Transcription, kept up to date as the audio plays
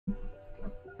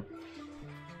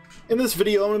In this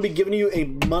video, I'm going to be giving you a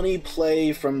money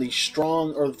play from the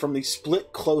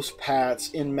split close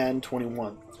pats in Madden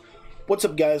 21. What's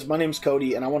up, guys? My name is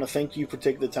Cody, and I want to thank you for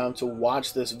taking the time to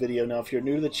watch this video. Now, if you're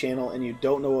new to the channel and you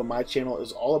don't know what my channel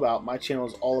is all about, my channel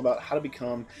is all about how to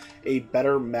become a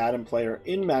better Madden player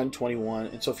in Madden 21.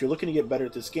 And so if you're looking to get better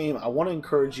at this game, I want to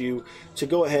encourage you to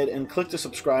go ahead and click the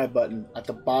subscribe button at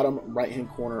the bottom right-hand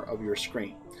corner of your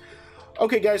screen.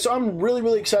 Okay, guys, so I'm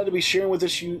really excited to be sharing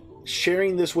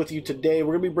this with you today.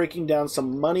 We're going to be breaking down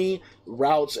some money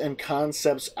routes and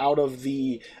concepts out of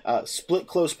the split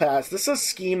close pass. This is a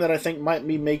scheme that I think might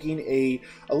be making a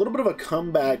little bit of a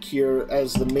comeback here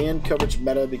as the man coverage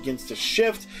meta begins to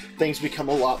shift. Things become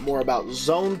a lot more about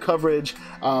zone coverage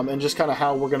and just kind of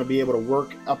how we're going to be able to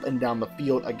work up and down the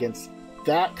field against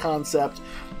that concept.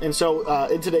 And so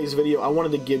in today's video, I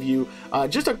wanted to give you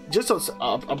just a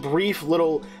brief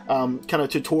little kind of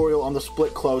tutorial on the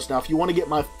split close. Now, if you want to get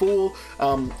my full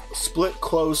split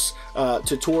close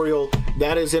tutorial,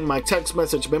 that is in my text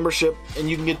message membership, and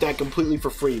you can get that completely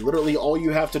for free. Literally, all you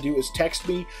have to do is text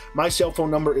me. My cell phone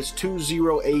number is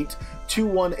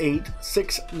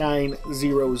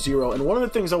 208-218-6900. And one of the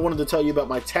things I wanted to tell you about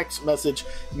my text message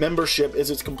membership is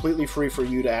it's completely free for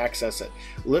you to access it.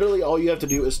 Literally, all you have to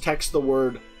do is text the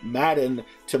word Madden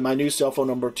to my new cell phone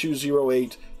number,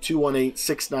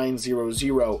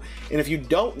 208-218-6900. And if you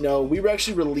don't know, we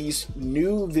actually release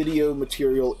new video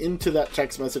material into that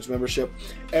text message membership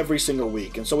every single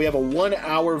week. And so we have a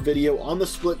 1-hour video on the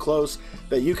split close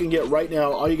that you can get right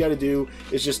now. All you got to do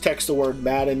is just text the word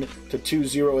Madden to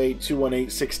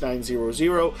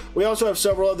 208-218-6900. We also have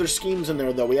several other schemes in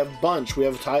there, though. We have bunch, we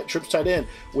have trips tight end,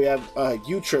 we have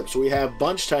U-trips, we have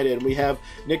bunch tight end, we have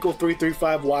nickel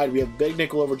 3-3-5 wide, we have big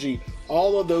nickel over G.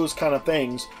 All of those kind of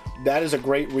things, that is a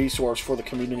great resource for the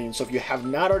community. And so if you have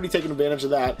not already taken advantage of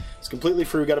that, it's completely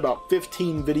free. We've got about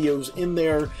 15 videos in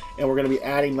there, and we're going to be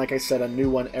adding, like I said, a new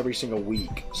one every single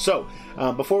week. So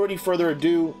before any further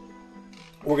ado,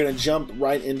 we're going to jump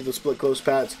right into the split close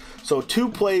pats. So 2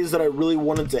 plays that I really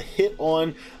wanted to hit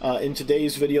on in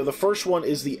today's video. The first one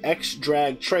is the X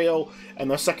drag trail, and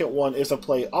the second one is a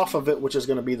play off of it, which is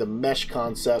going to be the mesh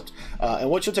concept. And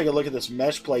once you take a look at this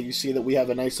mesh play, you see that we have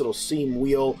a nice little seam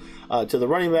wheel to the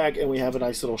running back, and we have a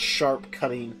nice little sharp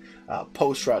cutting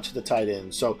post route to the tight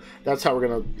end. So that's how we're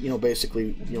going to,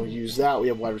 basically, use that. We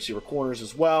have wide receiver corners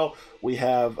as well. We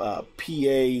have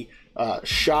PA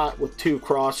shot with 2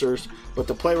 crossers, but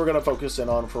the play we're going to focus in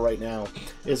on for right now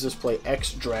is this play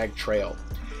X drag trail.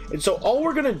 And so all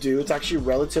we're going to do, it's actually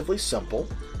relatively simple.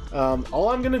 All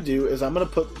I'm going to do is I'm going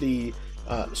to put the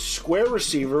square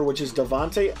receiver, which is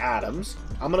Devontae Adams.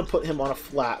 I'm going to put him on a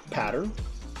flat pattern.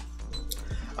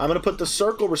 I'm going to put the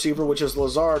circle receiver, which is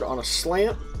Lazard, on a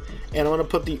slant, and I'm going to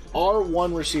put the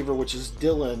R1 receiver, which is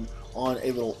Dylan, on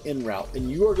a little in route.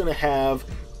 And you are going to have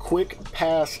quick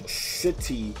pass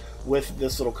city with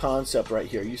this little concept right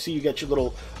here. You see you got your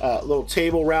little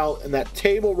table route, and that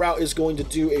table route is going to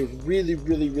do a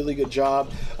really good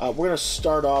job. We're going to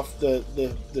start off the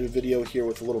video here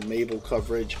with a little Mabel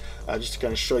coverage just to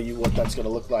kind of show you what that's going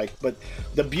to look like. But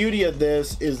the beauty of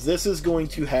this is going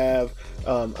to have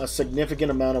a significant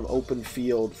amount of open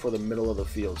field for the middle of the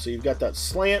field. So you've got that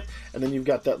slant, and then you've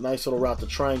got that nice little route, the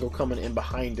triangle coming in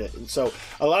behind it. And so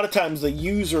a lot of times the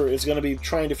user is going to be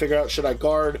trying to figure out, should I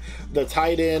guard the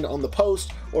tight end on the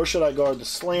post or should I guard the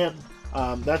slant?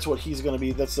 That's what he's going to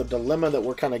be. That's the dilemma that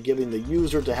we're kind of giving the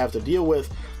user to have to deal with.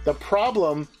 The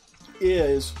problem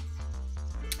is,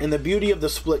 and the beauty of the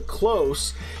split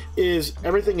close is,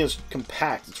 everything is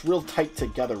compact. It's real tight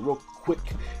together, real quick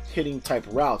hitting type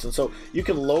routes. And so you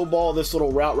can low ball this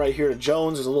little route right here to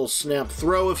Jones as a little snap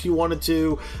throw if you wanted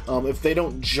to. If they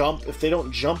don't jump with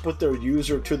their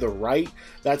user to the right,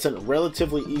 that's a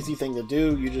relatively easy thing to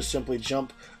do. You just simply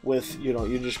jump with,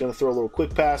 you're just going to throw a little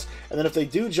quick pass. And then if they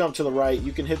do jump to the right,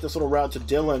 you can hit this little route to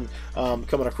Dylan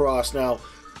coming across. Now,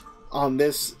 on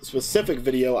this specific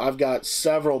video, I've got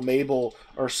several Mabel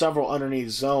or several underneath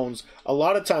zones. A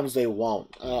lot of times they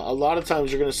won't. A lot of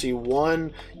times you're going to see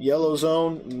one yellow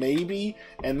zone, maybe,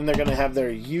 and then they're going to have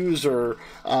their user,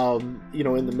 in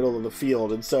the middle of the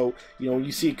field. And so, when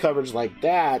you see coverage like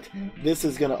that, this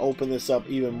is going to open this up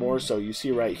even more so. You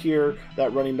see right here,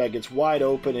 that running back gets wide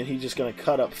open, and he's just going to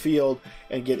cut up field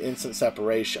and get instant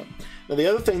separation. Now, the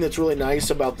other thing that's really nice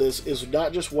about this is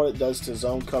not just what it does to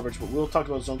zone coverage, but we'll talk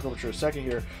about zone coverage for a second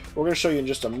here. We're going to show you in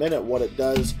just a minute what it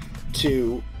does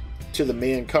to the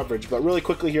man coverage. But really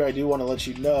quickly here, I do want to let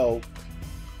you know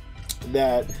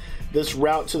that this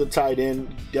route to the tight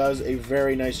end does a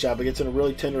very nice job. It gets in a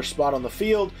really tender spot on the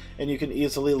field, and you can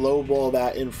easily low ball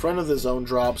that in front of the zone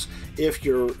drops if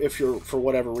you're for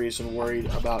whatever reason worried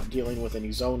about dealing with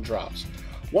any zone drops.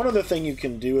 One other thing you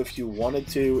can do if you wanted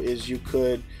to is you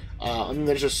could, I mean,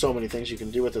 there's just so many things you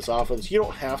can do with this offense. You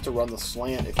don't have to run the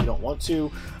slant if you don't want to.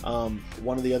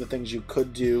 One of the other things you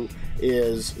could do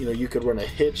is, you could run a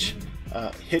hitch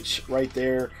right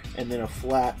there, and then a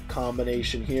flat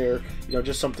combination here,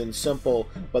 just something simple.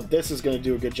 But this is going to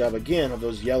do a good job again of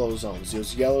those yellow zones,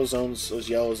 those yellow zones.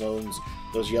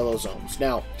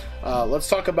 Now, let's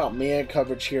talk about man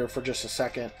coverage here for just a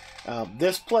second.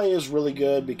 This play is really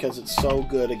good because it's so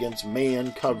good against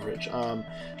man coverage.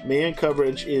 Man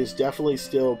coverage is definitely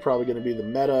still probably going to be the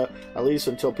meta, at least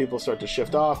until people start to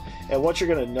shift off. And what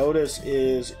you're going to notice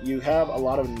is you have a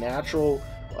lot of natural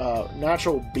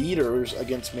beaters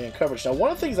against man coverage. Now, one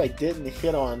of the things I didn't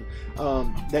hit on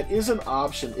that is an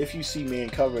option if you see man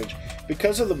coverage,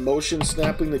 because of the motion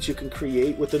snapping that you can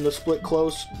create within the split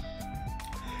close,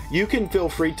 you can feel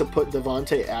free to put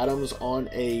Davante Adams on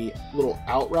a little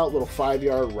out route, little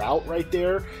 5-yard route right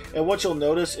there. And what you'll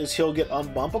notice is he'll get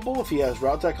unbumpable if he has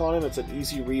route tech on him. It's an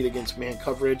easy read against man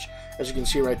coverage. As you can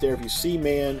see right there, if you see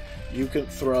man, you can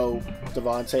throw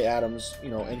Davante Adams,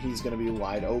 and he's going to be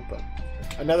wide open.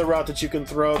 Another route that you can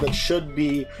throw that should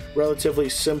be relatively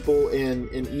simple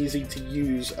and easy to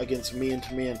use against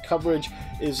man-to-man coverage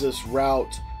is this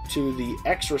route to the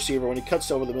X receiver when he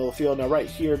cuts over the middle of the field. Now right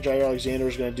here, Jair Alexander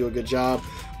is going to do a good job,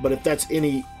 but if that's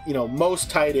any, most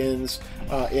tight ends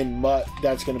in MUT,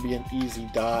 that's going to be an easy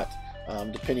dot.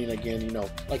 Depending again,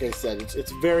 like I said,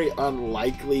 it's very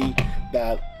unlikely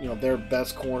that their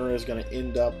best corner is going to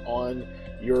end up on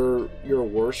your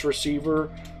worst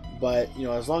receiver. But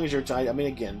as long as you're tight, I mean,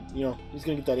 again, he's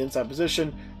going to get that inside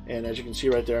position, and as you can see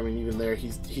right there, I mean, even there,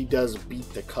 he does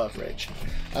beat the coverage.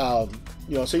 So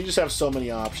you just have so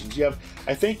many options.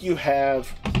 I think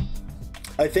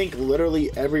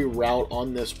literally every route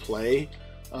on this play,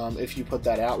 if you put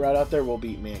that out route out there, will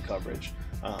beat man coverage.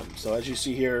 So as you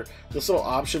see here, this little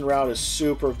option route is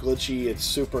super glitchy.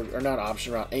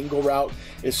 Angle route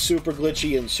is super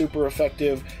glitchy and super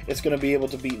effective. It's going to be able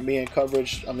to beat man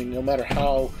coverage. I mean, no matter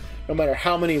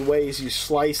how many ways you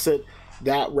slice it,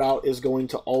 that route is going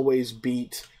to always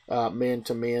beat man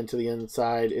to man to the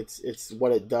inside. It's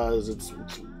what it does.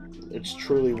 It's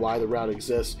truly why the route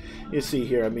exists. You see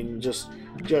here, I mean, just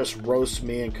roast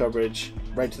man coverage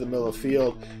right to the middle of the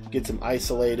field, gets him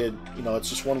isolated. It's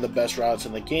just one of the best routes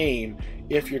in the game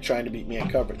if you're trying to beat man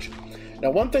coverage.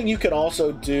 Now, one thing you can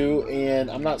also do, and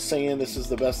I'm not saying this is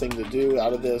the best thing to do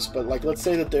out of this, but like, let's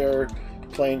say that they're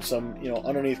playing some,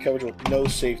 underneath coverage with no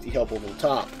safety help over the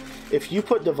top. If you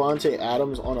put Davante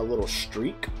Adams on a little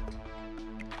streak,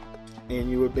 and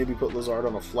you would maybe put Lazard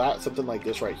on a flat, something like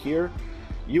this right here,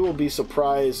 you will be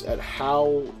surprised at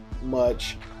how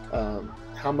much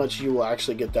you will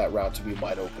actually get that route to be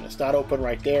wide open. It's not open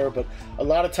right there, but a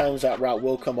lot of times that route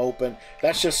will come open.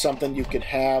 That's just something you could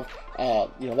have.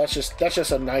 That's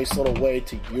just a nice little way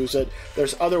to use it.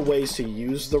 There's other ways to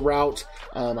use the route.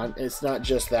 It's not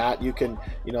just that. You can,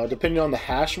 depending on the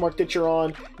hash mark that you're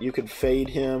on, you can fade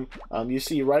him. You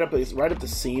see right up the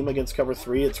seam against cover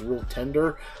 3, it's real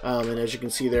tender. And as you can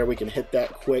see there, we can hit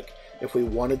that quick if we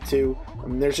wanted to. I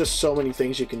mean, there's just so many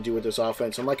things you can do with this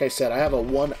offense. And like I said, I have a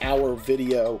 1-hour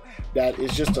video that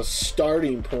is just a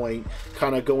starting point,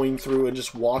 kind of going through and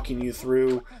just walking you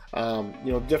through,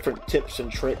 different tips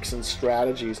and tricks and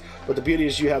strategies. But the beauty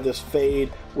is you have this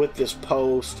fade with this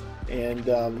post, and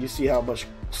you see how much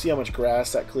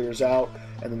grass that clears out.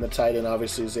 And then the tight end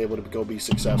obviously is able to go be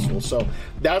successful. So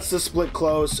that's the split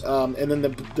close. And then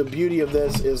the beauty of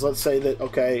this is, let's say that,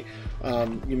 okay,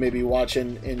 you may be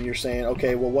watching and you're saying,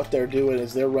 okay, well, what they're doing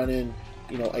is they're running,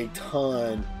 a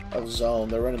ton of zone.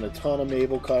 They're running a ton of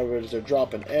Mabel coverage. They're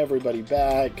dropping everybody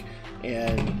back.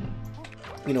 And,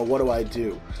 what do I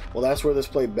do? Well, that's where this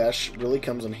play Besh really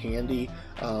comes in handy.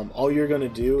 All you're going to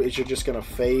do is you're just going to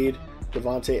fade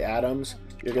Davante Adams.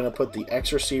 You're going to put the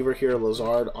X receiver here,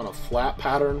 Lazard, on a flat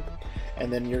pattern,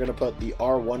 and then you're going to put the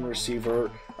R1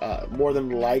 receiver. More than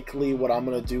likely what I'm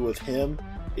going to do with him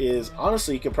is,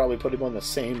 honestly, you could probably put him on the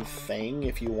same thing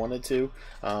if you wanted to.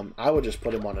 I would just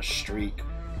put him on a streak,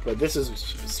 but this is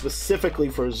specifically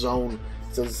for zone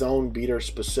It's a zone beater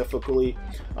specifically,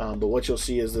 but what you'll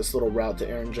see is this little route to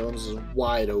Aaron Jones is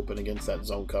wide open against that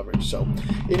zone coverage. So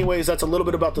anyways, that's a little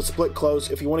bit about the split close.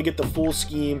 If you want to get the full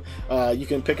scheme, you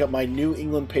can pick up my New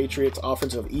England Patriots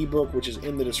offensive ebook, which is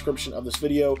in the description of this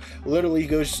video. Literally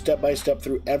goes step by step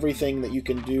through everything that you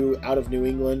can do out of New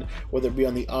England, whether it be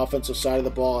on the offensive side of the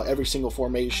ball, every single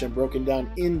formation broken down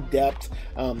in depth.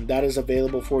 That is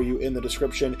available for you in the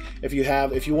description. If you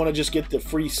want to just get the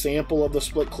free sample of the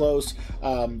split close,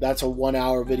 that's a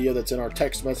 1-hour video that's in our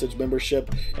text message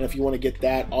membership. And if you want to get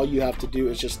that, all you have to do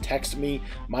is just text me.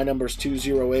 My number is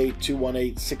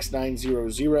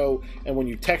 208-218-6900. And when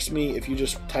you text me, if you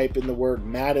just type in the word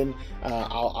Madden,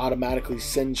 I'll automatically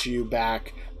send you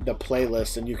back the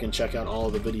playlist, and you can check out all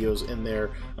of the videos in there.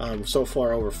 So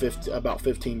far over about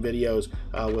 15 videos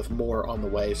with more on the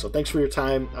way. So thanks for your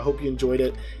time. I hope you enjoyed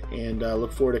it, and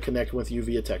look forward to connecting with you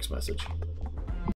via text message.